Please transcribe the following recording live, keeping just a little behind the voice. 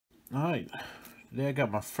Alright, today I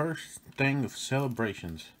got my first thing of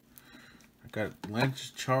celebrations. I got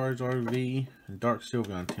Lance Charge RV and Dark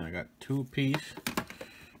Sylveon 10. I got 2 apiece.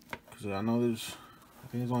 Because I know I think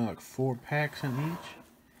there's only like 4 packs in each.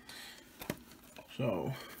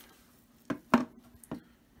 So, how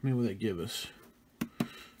many will they give us?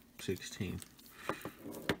 16.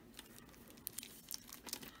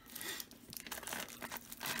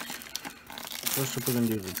 First up, we're going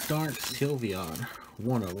to do the Dark Sylveon.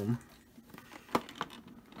 One of them.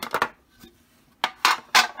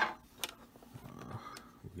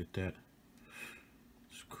 Look at that.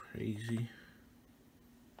 It's crazy.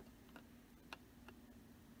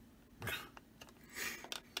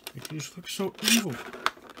 It just looks so evil.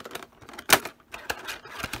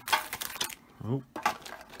 Oh.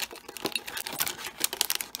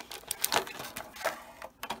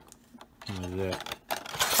 What is that?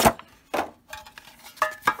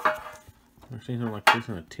 I've seen something like this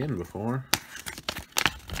in a tin before.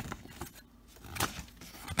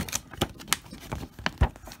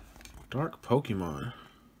 Dark Pokemon.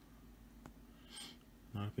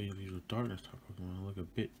 Not being these with darkness type Pokemon look a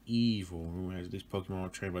bit evil. Who has this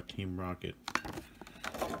Pokemon trained by Team Rocket?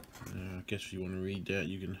 I guess if you want to read that,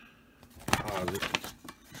 you can pause it.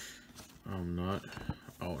 I'm not.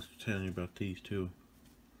 Oh, it's telling you about these too.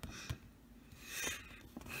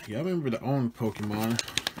 Yeah, I remember the own Pokemon,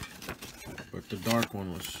 but the dark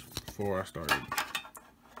one was before I started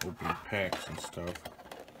opening packs and stuff.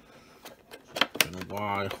 It's been a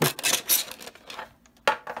while.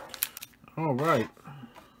 Alright.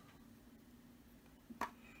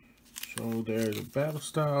 So there's a Battle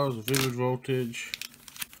Styles, a Vivid Voltage,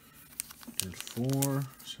 and 4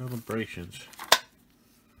 celebrations.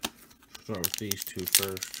 Start with these 2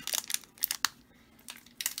 first.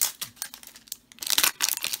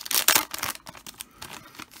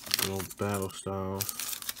 Good old Battle Styles.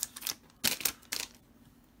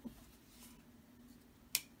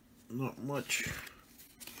 Not much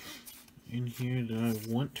in here that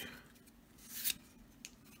I want.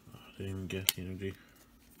 I didn't even guess energy.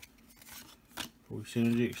 Voice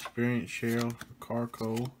Energy, Experience, Cheryl,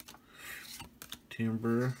 Carco,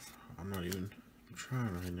 Timber. I'm not even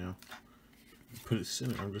trying right now. Put it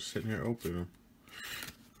center. I'm just sitting here opening them.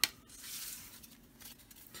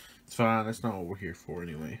 It's fine. That's not what we're here for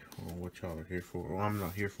anyway. Or what y'all are here for. Well, I'm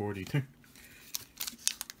not here for it either.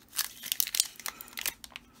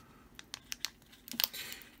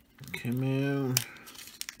 Come in.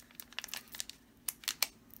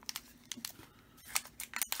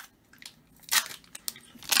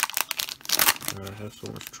 I have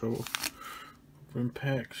so much trouble opening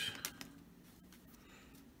packs.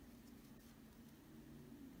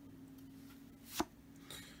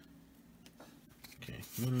 Okay,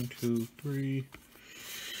 1, 2, 3.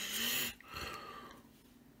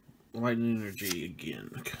 Lightning Energy again,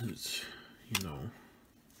 because, you know,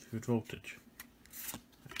 Vivid Voltage.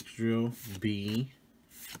 Drill, B,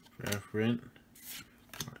 Referent,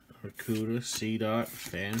 Arcuda, C-Dot,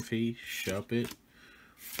 Fanfy, Shuppet,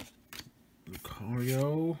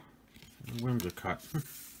 Lucario, and Whimsicott.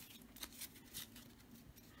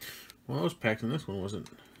 Well, those packs in this one wasn't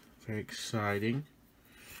very exciting.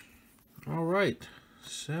 Alright,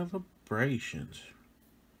 celebrations.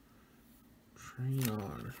 Train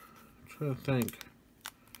on. I'm trying to think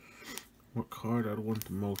what card I'd want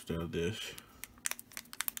the most out of this.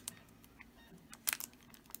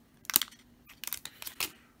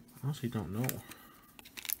 Honestly, don't know.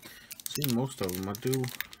 I've seen most of them. I do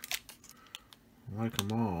like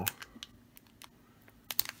them all.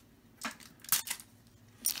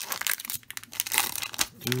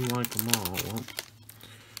 Do like them all. Well,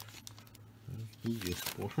 that's easiest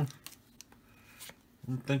for them. I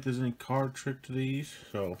don't think there's any card trick to these,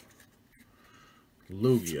 so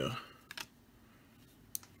Lugia.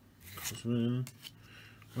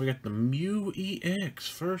 We got the Mew EX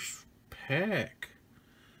first pack.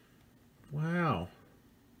 Wow.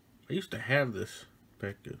 I used to have this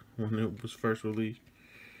back when it was first released.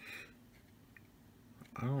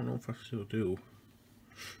 I don't know if I still do.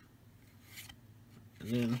 And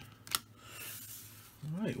then,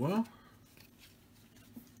 alright, well,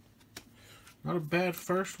 not a bad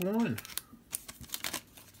first one.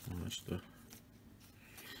 Oh, that's the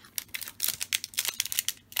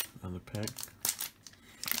other pack.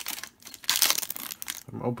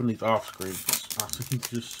 I'm opening these off screen. I think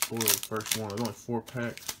just spoiled the first one. There's only 4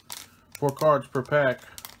 packs. 4 cards per pack.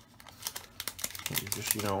 You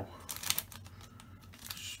just, you know,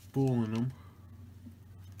 spoiling them.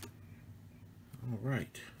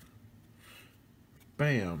 Alright.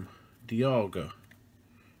 Bam. Dialga.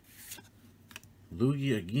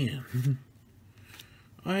 Lugia again.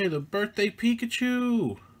 Oh, hey, the birthday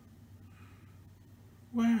Pikachu!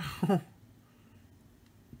 Wow.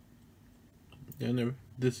 Yeah, I never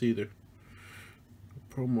this either.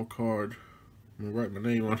 Promo card. I'm gonna write my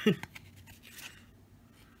name on it.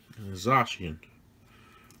 And Zacian.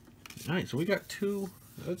 Alright, so we got two.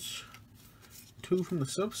 That's two from the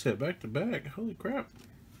subset back to back. Holy crap.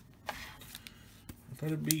 I thought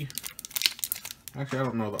it'd be. Actually, I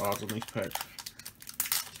don't know the odds on these packs.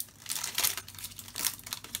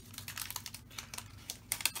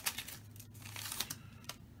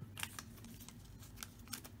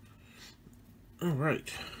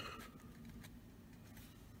 Alright.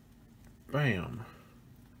 Bam.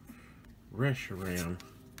 Reshiram.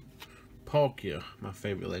 Palkia, my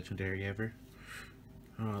favorite legendary ever.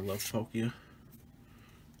 Oh, I love Palkia.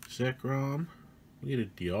 Zekrom. We get a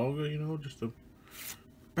Dialga, you know, just a...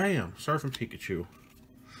 Bam! Surfing Pikachu.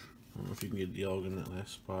 I don't know if you can get Dialga in that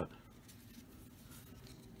last spot.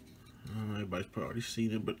 Everybody's probably already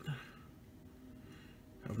seen it, but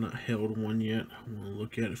I've not held one yet. I want to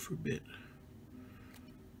look at it for a bit.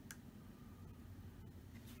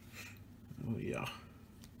 Oh yeah.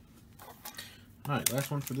 Alright, last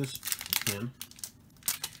one for this tin.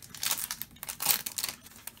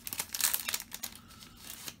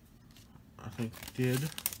 I think we did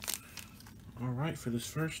alright for this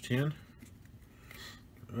first tin.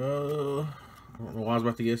 I don't know why I was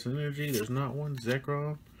about to guess an energy. There's not one.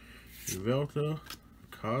 Zekrom, Yveltal,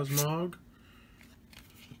 Cosmog.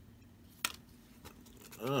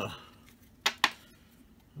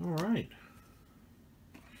 Alright.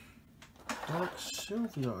 Dark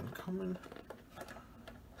Sylveon coming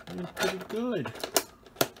in pretty good.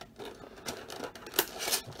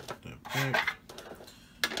 That back.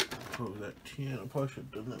 Close that tin. I probably should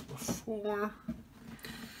have done that before.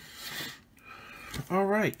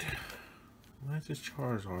 Alright. That's this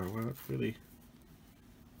Charizard. Well, it's really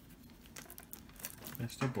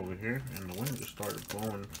messed up over here, and the wind just started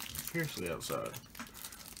blowing fiercely outside.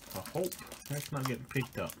 I hope that's not getting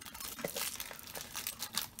picked up.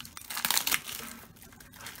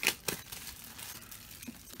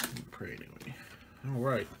 Pray anyway.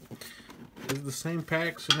 Alright. Is it the same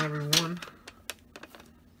packs in every one?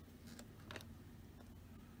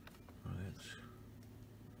 Oh, that's...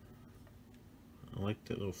 I like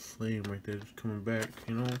that little flame right there just coming back,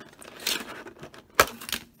 you know?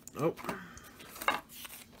 Oh.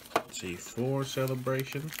 Let's see, 4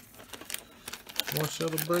 celebrations. 4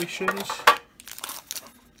 celebrations.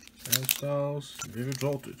 Styles, Vivid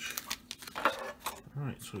Voltage.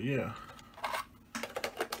 Alright, so yeah.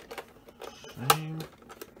 Same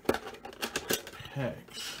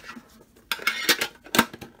packs.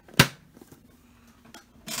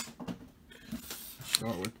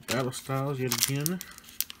 Start with Battle Styles yet again.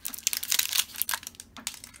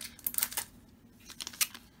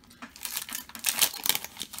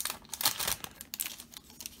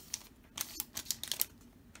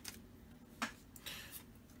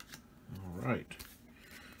 Alright.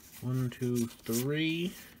 1, 2,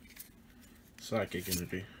 3. Psychic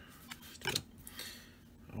Energy. Still.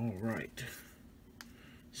 Alright.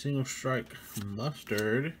 Single Strike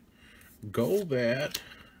Mustard. Golbat.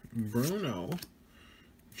 Bruno.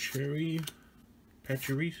 Cherry.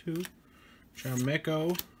 Pachirisu.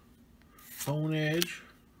 Chameco. Phone Edge.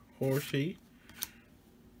 Horsey.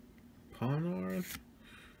 Ponard.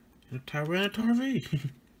 And a Tyranitar V.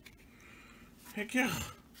 Heck yeah.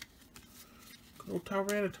 Good old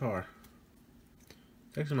Tyranitar.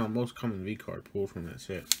 It's actually my most common V card pulled from that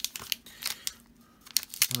set.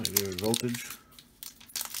 Alright, Vivid Voltage.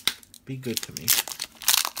 Be good to me.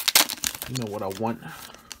 You know what I want.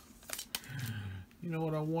 You know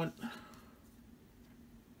what I want. What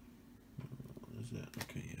is that?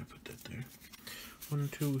 Okay, yeah, put that there. 1,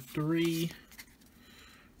 2, 3.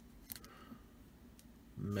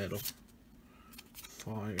 Metal.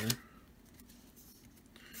 Fire.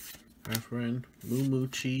 My friend. Moo Moo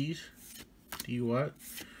Cheese. D-Watt.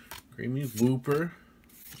 Creamy Wooper.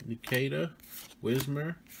 Nikita.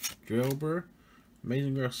 Whismer. Drillbur.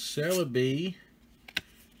 Amazing Girl Celebi.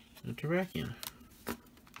 And Terrakion.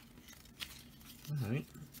 Alright.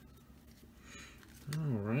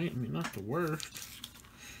 Alright, I mean, not the worst.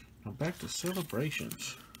 Now back to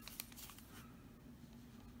celebrations.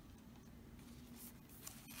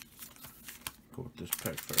 Go with this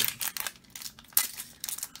pack first.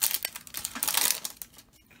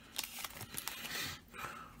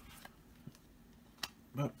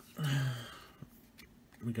 But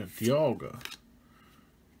we got Dialga,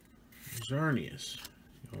 Xerneas,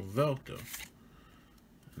 Yveltal,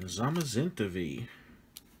 and Zamazenta V.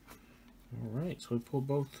 Alright, so we pulled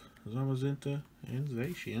both Zamazenta and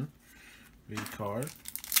Zacian V card.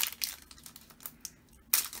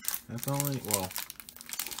 That's only, well,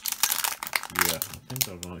 yeah, I think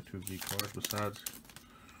those are only 2 V cards besides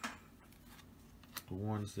the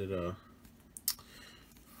ones that,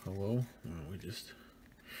 hello? Oh, we just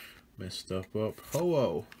messed stuff up.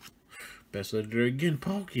 Hello! Best legendary again,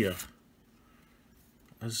 Palkia.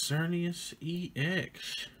 Azernius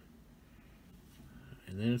EX.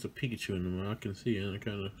 And then it's a Pikachu in them. I can see it. I'm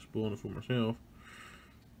kind of spoiling it for myself.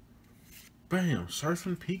 Bam!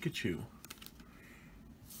 Surfing Pikachu.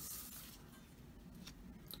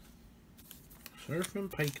 Surfing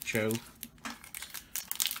Pikachu.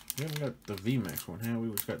 We haven't got the VMAX one, have we?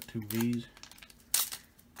 We've got 2 Vs.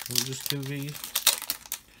 Was it just 2 Vs?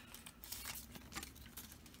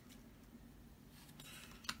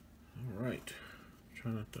 Alright.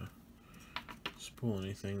 Try not to spoil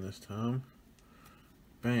anything this time.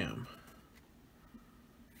 Bam.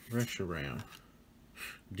 Reshiram.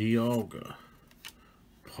 Dialga.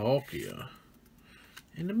 Palkia.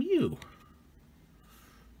 And a Mew.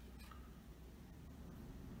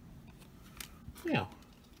 Yeah.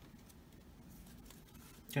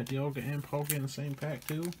 Got Dialga and Palkia in the same pack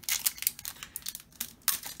too.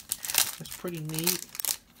 That's pretty neat.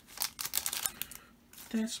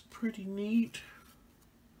 That's pretty neat.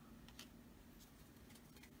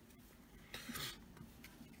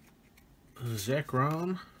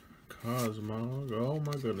 Zekrom. Cosmog. Oh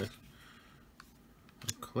my goodness.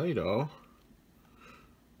 Claydol.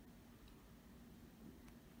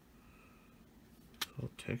 So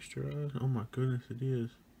texturized. Oh my goodness, it is.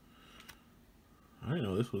 I didn't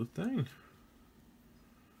know this was a thing.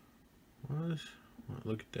 What? Well,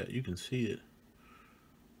 look at that. You can see it.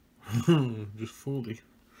 Just fully.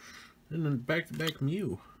 And then back-to-back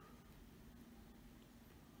Mew.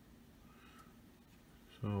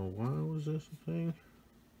 So why was this a thing?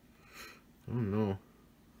 I don't know.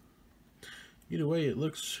 Either way, it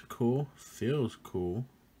looks cool. Feels cool.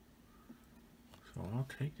 So I'll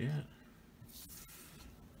take that.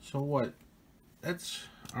 So what? That's...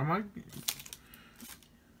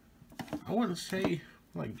 I wouldn't say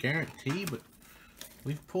like guarantee, but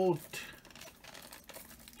we've pulled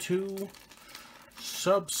 2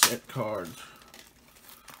 subset cards,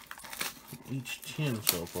 each 10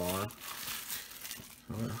 so far.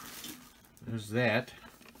 So there's that.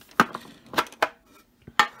 I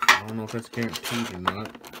don't know if that's guaranteed or not.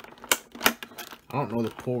 I don't know the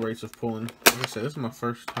pull rates of pulling. Like I said, this is my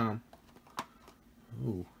first time.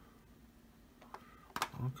 Ooh.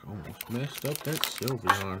 I almost messed up that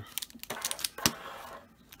Sylveon.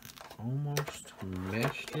 Almost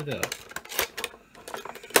messed it up.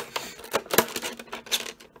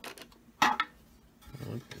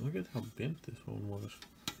 Look at how bent this one was.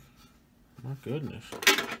 My goodness.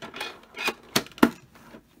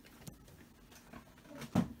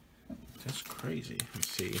 That's crazy. Let's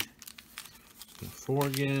see. 4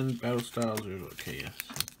 again. Battle styles are okay. Yes.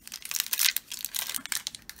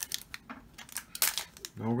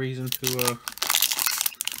 No reason to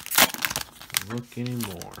look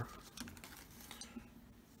anymore.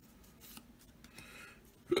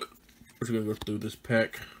 We're just gonna go through this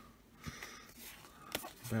pack.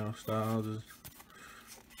 Battle styles is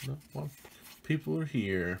not what people are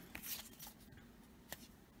here.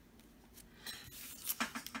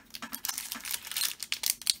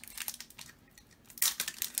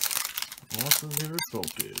 Lots of their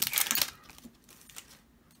voltage.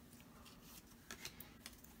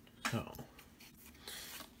 So.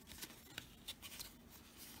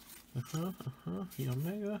 The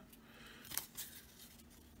Omega.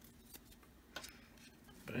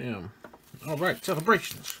 Bam. Alright,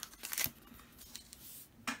 celebrations.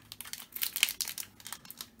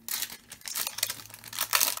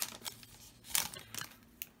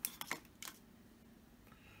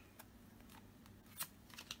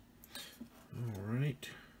 Alright.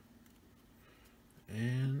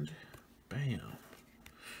 And bam.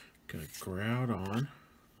 Got Groudon.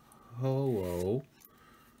 Ho-Oh.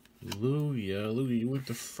 Lugia with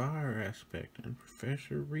the fire aspect. And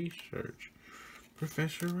Professor Research.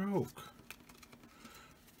 Professor Oak.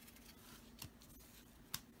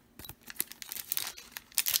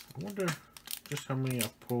 I wonder just how many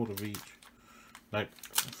I've pulled of each. Like,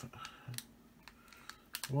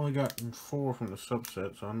 I've only gotten 4 from the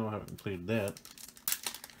subset, so I know I haven't completed that.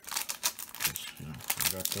 Just, you know, I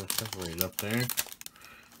got those separated up there.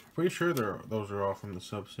 Pretty sure those are all from the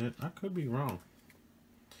subset. I could be wrong.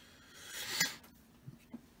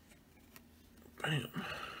 Bam.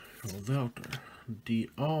 Velter.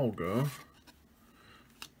 Dialga.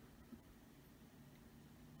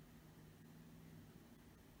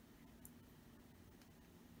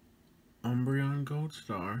 Umbreon Gold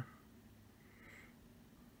Star.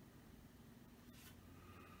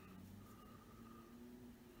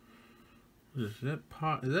 Does that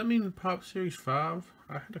pop? Does that mean Pop Series 5?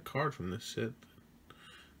 I had a card from this set.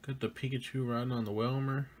 Got the Pikachu riding on the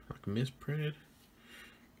Welmer, like misprinted.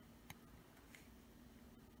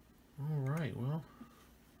 Alright, well,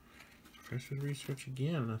 press the research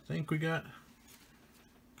again. I think we got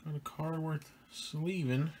a card worth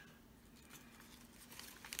sleeving.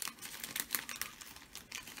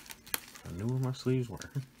 I knew where my sleeves were.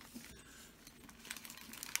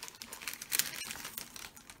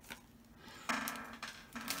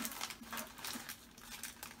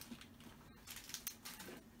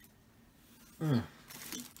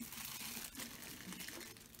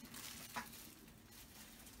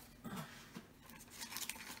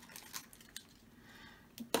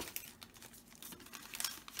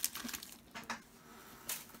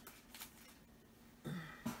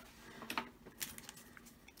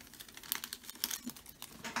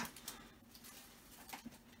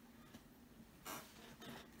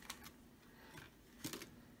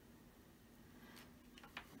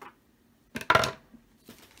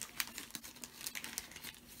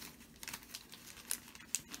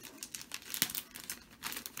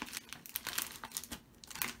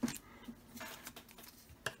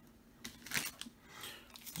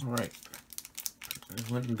 Alright,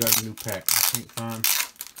 I went and got a new pack. I can't find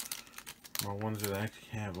my ones that I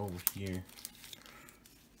actually have over here.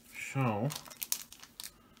 So, let's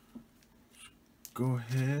go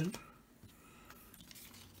ahead,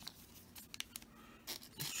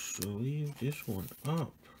 sleeve this one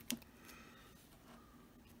up.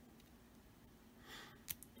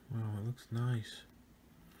 Wow, it looks nice.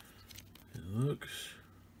 It looks,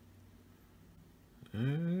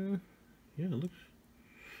 yeah, it looks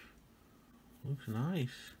nice.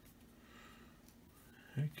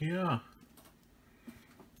 Heck yeah.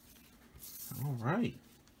 Alright.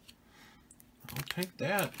 I'll take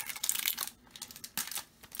that.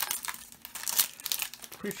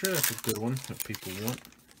 Pretty sure that's a good one that people want.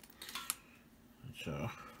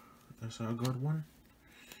 That's a good one.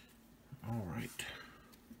 Alright.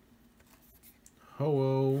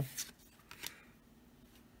 Ho-Oh.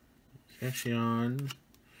 Session.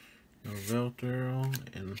 Noveltero.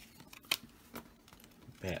 And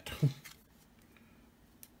Bat.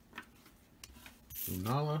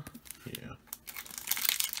 Lunala. Yeah.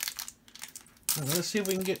 Right, let's see if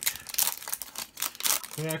we can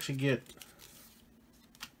actually get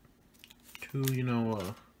two, you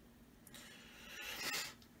know,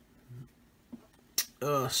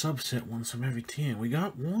 subset ones from every 10. We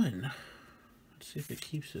got one. Let's see if it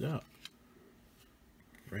keeps it up.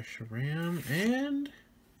 Reshiram and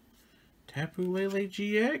Tapu Lele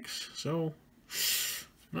GX. So,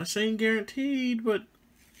 I'm not saying guaranteed, but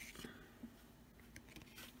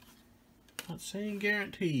not saying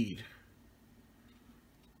guaranteed.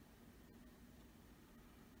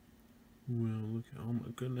 Well, look, oh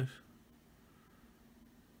my goodness.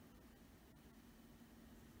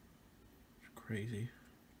 It's crazy.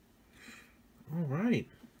 Alright.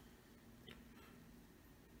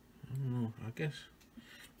 I don't know, I guess.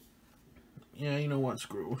 Yeah, you know what,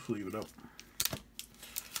 screw it, let's leave it up.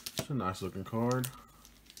 It's a nice looking card.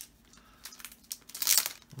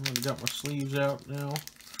 I already got my sleeves out now.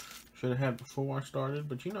 Should have had before I started,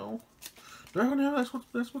 but you know, that's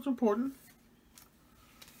what's important.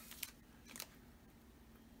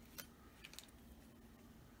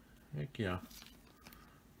 Heck yeah.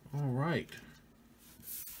 Alright.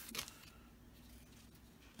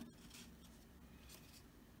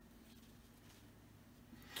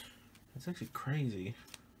 That's actually crazy.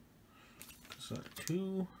 It's like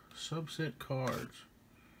 2 subset cards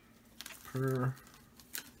per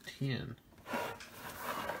 10.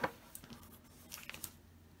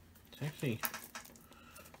 It's actually,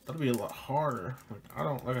 that'll be a lot harder.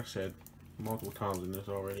 Like I said multiple times in this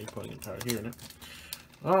already, putting entire here in it.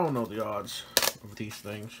 I don't know the odds of these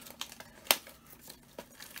things.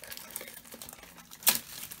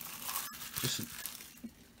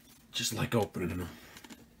 Just like opening them.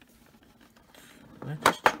 That's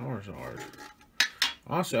just Charizard.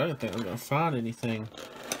 Honestly, I didn't think I was gonna find anything.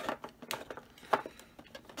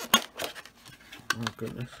 Oh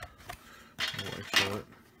goodness. Show it.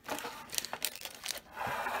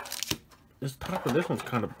 This top of this one's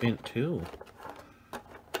kind of bent too. I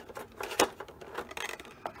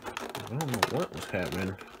don't know what was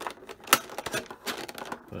happening,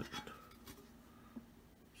 but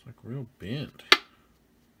it's like real bent.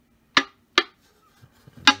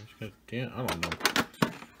 I don't know.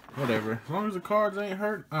 Whatever. As long as the cards ain't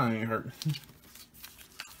hurt, I ain't hurt.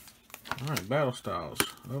 Alright, battle styles.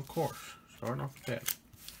 Of course. Starting off with that.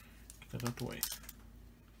 Get that out the way.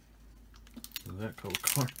 That cool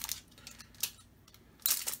card.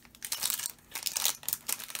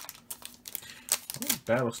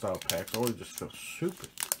 battle style packs always just feel super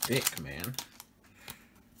thick, man.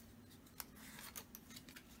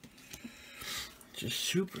 Just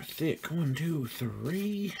super thick. 1, 2,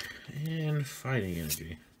 3, and fighting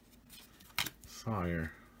energy.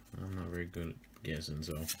 Fire. I'm not very good at guessing,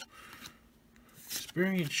 so.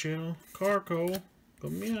 Experience shell. Carco.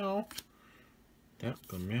 Meow. That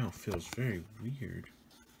meow feels very weird.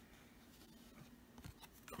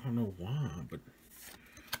 I don't know why, but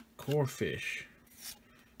core fish.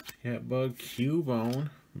 Catbug, Cubone,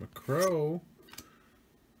 Macro.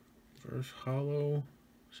 Reverse hollow.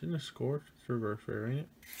 Isn't it scorched? It's reverse rare, ain't it?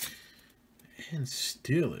 And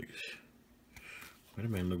Steelix. That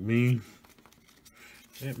man look mean.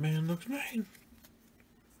 That man looks mean.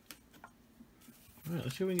 Alright,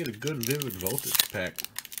 let's see if we can get a good Vivid Voltage pack.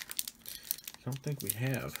 I don't think we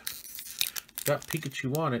have. Got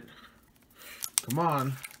Pikachu on it. Come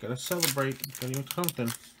on, gotta celebrate. Gotta do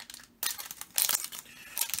something.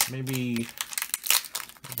 Maybe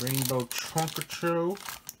Rainbow Trunkacho.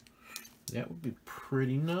 That would be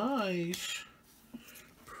pretty nice.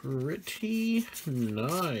 Pretty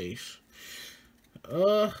nice.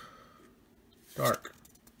 Dark.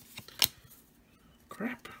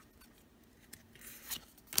 Crap.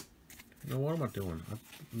 You know, what am I doing? I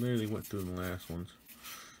literally went through the last ones.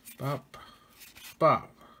 Bop.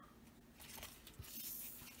 Bop.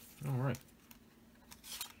 Alright.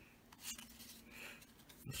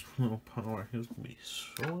 This little power here is going to be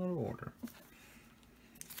so out of order.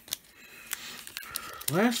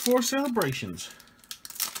 Last 4 celebrations.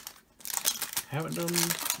 Haven't done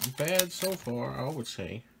bad so far, I would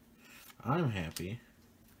say. I'm happy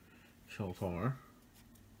so far.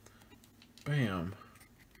 Bam.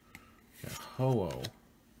 Got Ho-Oh.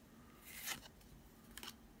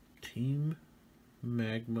 Team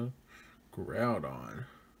Magma Groudon.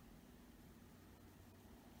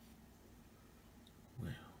 Wow.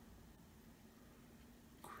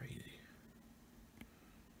 Crazy.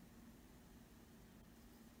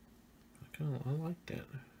 I like that.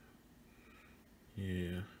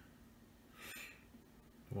 Yeah.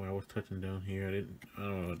 Well, I was touching down here. I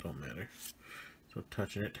don't know, it don't matter. So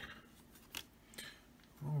touching it.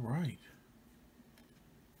 Alright.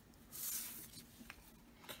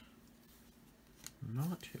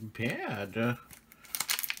 Not bad.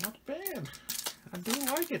 Not bad. I do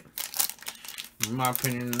like it. In my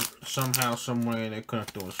opinion, somehow, someway, they could have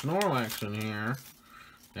thrown a Snorlax in here.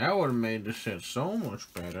 That would have made the set so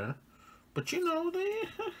much better. But you know, they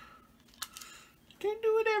can't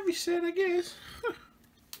do it every set, I guess.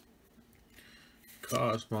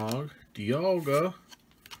 Cosmog, Dialga,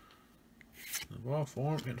 Evolve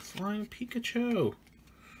Form, and Flying Pikachu.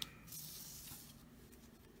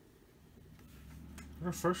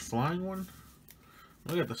 Our first flying one?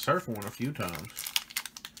 I got the surfing one a few times.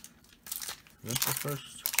 That's the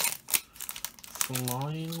first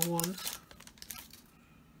flying one.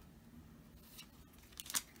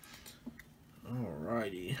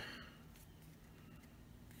 Alrighty.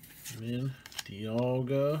 And then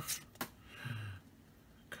Dialga,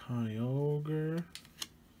 Kyogre,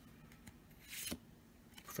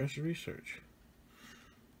 Professor Research.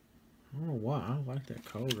 I don't know why, I like that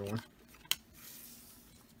color one.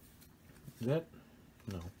 Is that?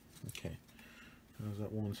 No. Okay. That was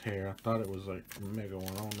that one's hair. I thought it was like a mega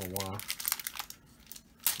one. I don't know why.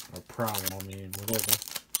 Or problem, I mean, whatever.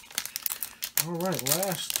 Alright,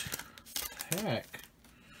 last pack.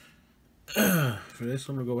 For this,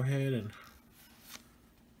 I'm going to go ahead and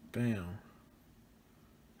bam.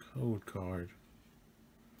 Code card.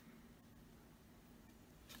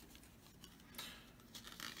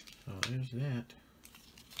 So there's that.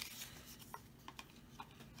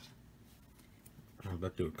 I was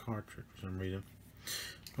about to do a card trick for some reason.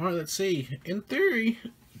 Alright, let's see. In theory,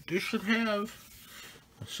 this should have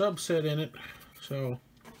a subset in it. So,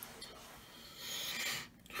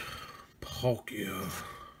 Palkia,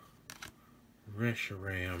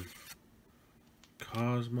 Reshiram,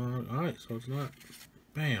 Cosmog. Alright, so it's not.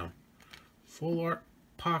 Bam. Full art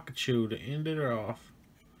Pikachu to end it off.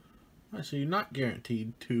 Alright, so you're not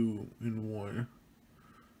guaranteed 2 in 1.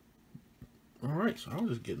 Alright, so I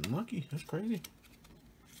was just getting lucky. That's crazy.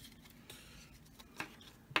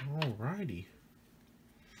 Alrighty.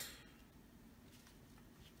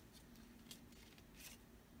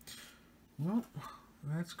 Well,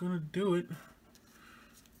 that's gonna do it.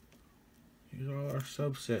 Here's all our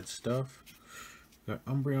subset stuff. Got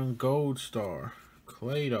Umbreon Gold Star,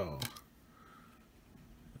 Claydol,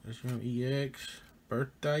 SRAM EX,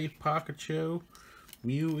 Birthday Pikachu,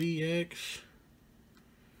 Mew EX,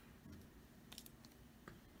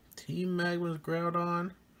 Team Magma's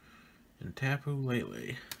Groudon, and Tapu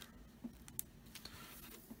Lele.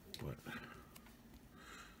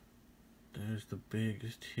 is the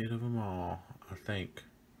biggest hit of them all, I think.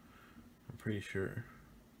 I'm pretty sure.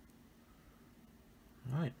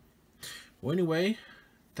 Alright. Well, anyway,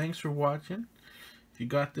 thanks for watching. If you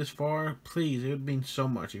got this far, please, it would mean so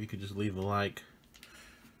much if you could just leave a like.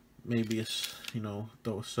 Maybe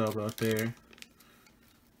throw a sub out there.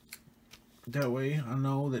 That way, I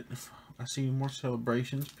know that if I see more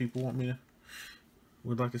celebrations, people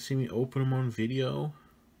would like to see me open them on video.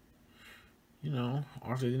 Or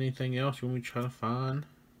if there's anything else you want me to try to find.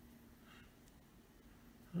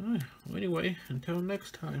 Alright, well, anyway, until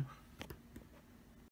next time.